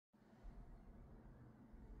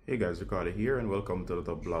Hey guys, Ricardo here and welcome to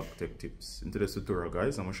the Blog Tech Tips. In today's tutorial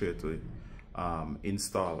guys, I'm going to show you to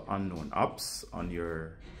install unknown apps on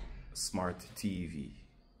your smart TV.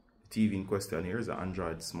 The TV in question here is an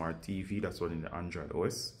Android smart TV that's running the Android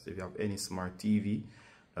OS. So if you have any smart TV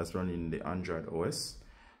that's running the Android OS,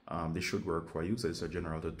 this should work for you. So it's a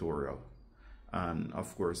general tutorial. And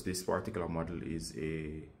of course, this particular model is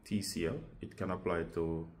a TCL. It can apply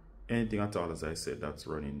to anything at all, as I said, that's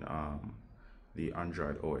running the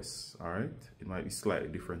Android OS. Alright, it might be slightly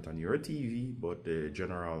different on your TV, but the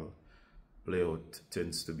general layout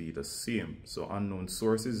tends to be the same. So unknown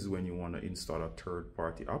sources is when you want to install a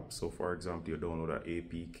third-party app. So for example, you download an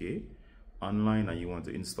APK online and you want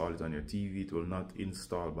to install it on your TV. It will not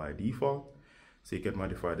install by default, so you can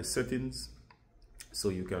modify the settings so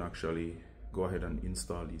you can actually go ahead and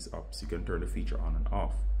install these apps. You can turn the feature on and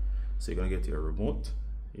off. So you're gonna get your remote.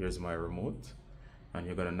 Here's my remote, and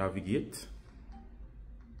you're gonna navigate.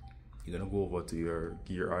 You're gonna go over to your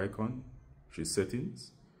gear icon, which is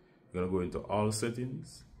settings. You're gonna go into all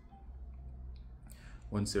settings.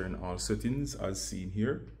 Once you're in all settings, as seen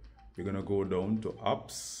here, you're gonna go down to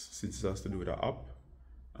apps, since it has to do with the app.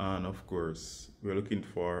 And of course, we're looking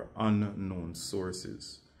for unknown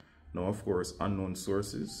sources. Now, of course, unknown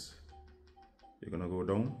sources, you're gonna go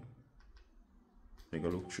down. You're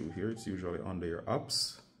gonna look through here. It's usually under your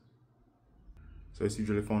apps. So it's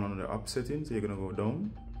usually found under the app settings. So you're gonna go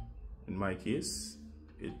down. In my case,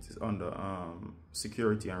 it is under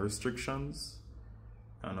security and restrictions,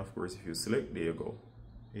 and of course if you select, there you go,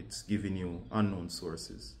 it's giving you unknown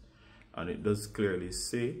sources, and it does clearly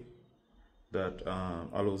say that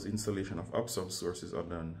allows installation of apps from sources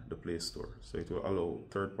other than the Play Store. So it will allow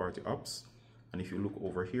third-party apps, and if you look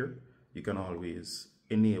over here, you can always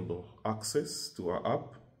enable access to an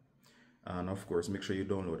app, and of course make sure you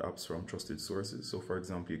download apps from trusted sources. So for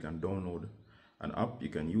example, you can download an app, you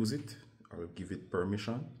can use it, I'll give it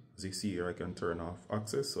permission. As you see here, I can turn off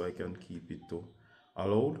access, so I can keep it to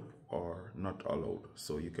allowed or not allowed.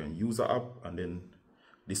 So you can use the app and then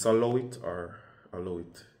disallow it or allow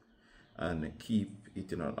it and keep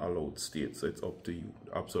it in an allowed state. So it's up to you.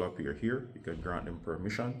 The apps will appear here. You can grant them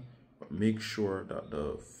permission, but make sure that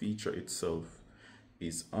the feature itself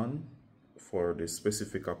is on for the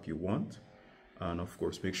specific app you want. And of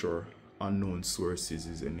course, make sure unknown sources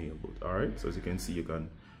is enabled. All right, so as you can see, you can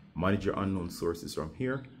manage your unknown sources from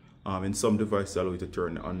here. In some devices, allow you to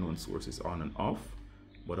turn the unknown sources on and off,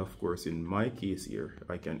 but of course in my case here,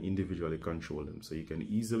 I can individually control them, so you can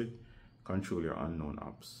easily control your unknown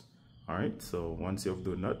apps. All right, so once you've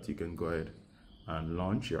done that, you can go ahead and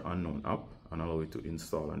launch your unknown app and allow it to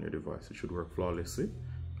install on your device. It should work flawlessly,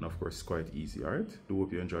 and of course it's quite easy. All right, do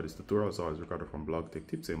hope you enjoyed this tutorial. As always, Ricardo from Blog Tech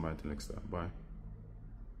Tips, and bye until next time. Bye.